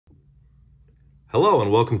Hello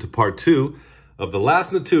and welcome to part 2 of The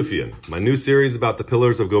Last Natufian, my new series about the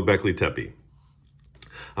pillars of Göbekli Tepe.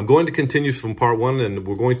 I'm going to continue from part 1 and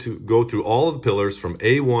we're going to go through all of the pillars from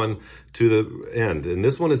A1 to the end. And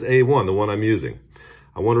this one is A1, the one I'm using.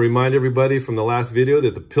 I want to remind everybody from the last video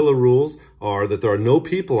that the pillar rules are that there are no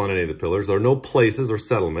people on any of the pillars, there are no places or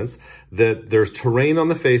settlements, that there's terrain on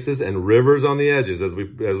the faces and rivers on the edges as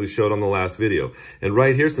we showed on the last video. And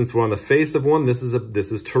right here, since we're on the face of one, this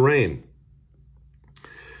is terrain.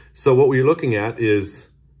 So what we're looking at is,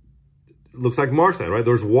 looks like marshland, right?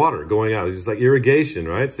 There's water going out. It's just like irrigation,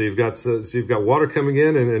 right? So you've got water coming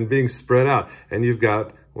in and being spread out. And you've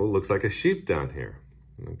got, well, it looks like a sheep down here.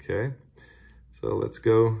 Okay. So let's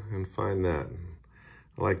go and find that.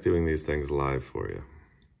 I like doing these things live for you.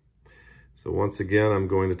 So once again, I'm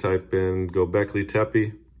going to type in Göbekli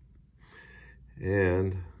Tepe.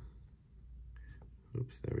 And,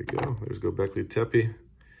 oops, there we go. There's Göbekli Tepe.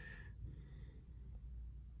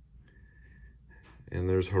 And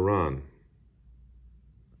there's Harran.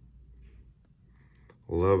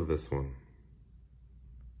 Love this one.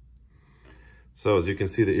 So as you can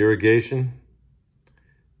see, the irrigation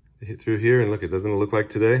through here, and look, doesn't it look like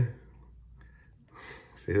today?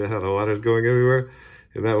 See that, how the water's going everywhere?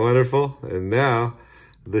 Isn't that wonderful? And now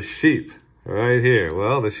the sheep right here.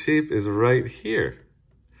 Well, the sheep is right here.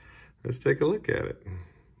 Let's take a look at it.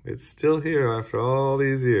 It's still here after all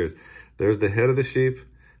these years. There's the head of the sheep.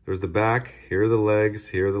 There's the back, here are the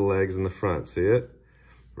legs in the front. See it?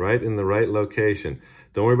 Right in the right location.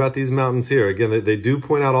 Don't worry about these mountains here. Again, they do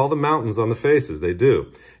point out all the mountains on the faces. They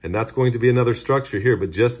do. And that's going to be another structure here, but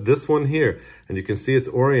just this one here. And you can see it's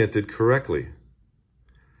oriented correctly.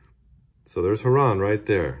 So there's Harran right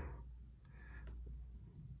there.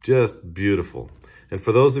 Just beautiful. And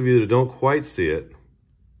for those of you that don't quite see it,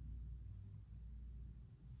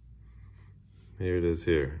 here it is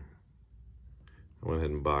here. I went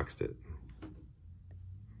ahead and boxed it.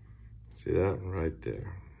 See that? Right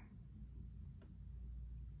there.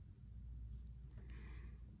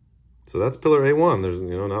 So that's pillar A1. There's,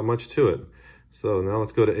 not much to it. So now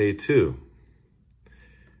let's go to A2.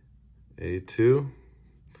 A2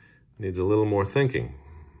 needs a little more thinking.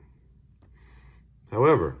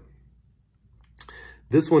 However,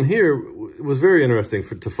 this one here was very interesting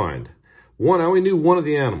to find. One, I only knew one of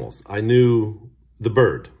the animals. I knew the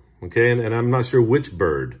bird. Okay, and I'm not sure which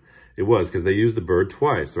bird it was because they used the bird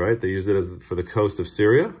twice, right? They used it for the coast of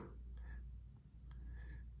Syria,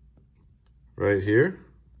 right here,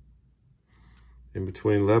 in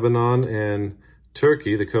between Lebanon and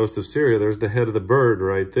Turkey, the coast of Syria. There's the head of the bird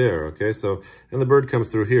right there, okay? So, and the bird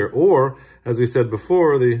comes through here. Or, as we said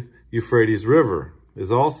before, the Euphrates River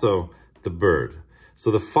is also the bird.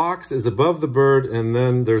 So the fox is above the bird, and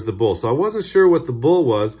then there's the bull. So I wasn't sure what the bull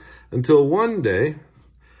was until one day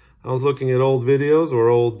I was looking at old videos or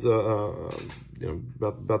old,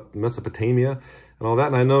 about Mesopotamia and all that,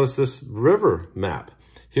 and I noticed this river map.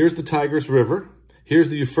 Here's the Tigris River. Here's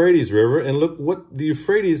the Euphrates River, and look what the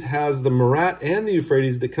Euphrates has, the Murat and the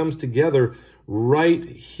Euphrates that comes together right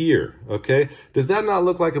here, okay? Does that not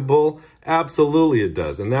look like a bull? Absolutely it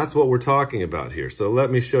does, and that's what we're talking about here. So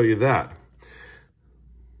let me show you that.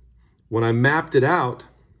 When I mapped it out,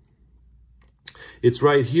 it's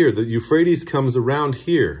right here. The Euphrates comes around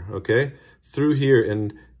here, okay? Through here,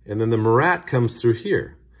 and then the Murat comes through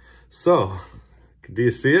here. So, do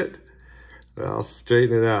you see it? I'll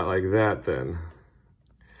straighten it out like that then.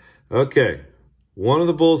 Okay, one of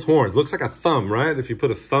the bull's horns. Looks like a thumb, right? If you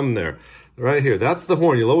put a thumb there. Right here, that's the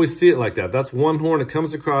horn. You'll always see it like that. That's one horn. It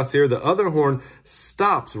comes across here. The other horn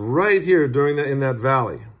stops right here in that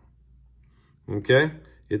valley. Okay?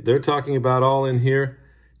 They're talking about all in here.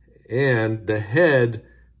 And the head,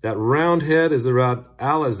 that round head is around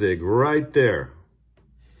Alazig right there.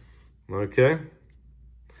 Okay?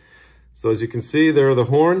 So as you can see, there are the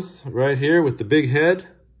horns right here with the big head.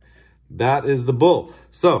 That is the bull.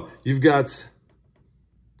 So you've got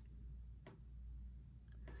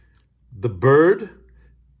the bird.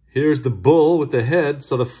 Here's the bull with the head.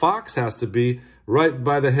 So the fox has to be right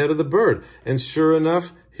by the head of the bird. And sure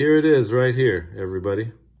enough, here it is right here,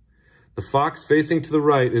 everybody. The fox facing to the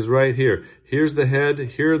right is right here. Here's the head,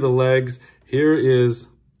 here are the legs, here is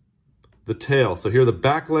the tail. So here are the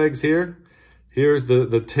back legs here. Here's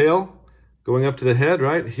the tail going up to the head,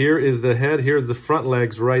 right? Here is the head, here's the front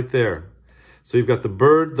legs right there. So you've got the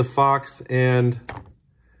bird, the fox, and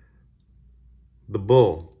the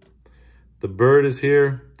bull. The bird is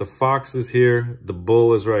here, the fox is here, the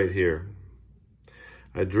bull is right here.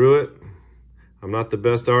 I drew it. I'm not the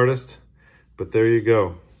best artist, but there you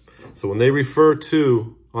go. So when they refer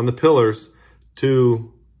to, on the pillars,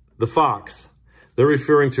 to the fox, They're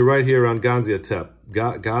referring to right here on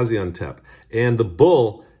Gaziantep. And the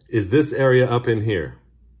bull is this area up in here.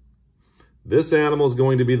 This animal is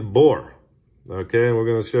going to be the boar. Okay, and we're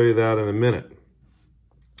going to show you that in a minute.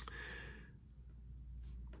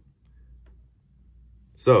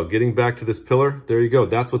 So getting back to this pillar, there you go.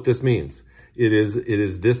 That's what this means. It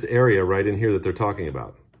is this area right in here that they're talking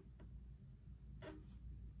about.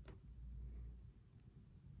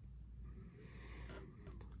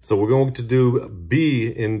 So we're going to do B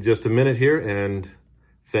in just a minute here, and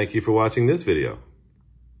thank you for watching this video.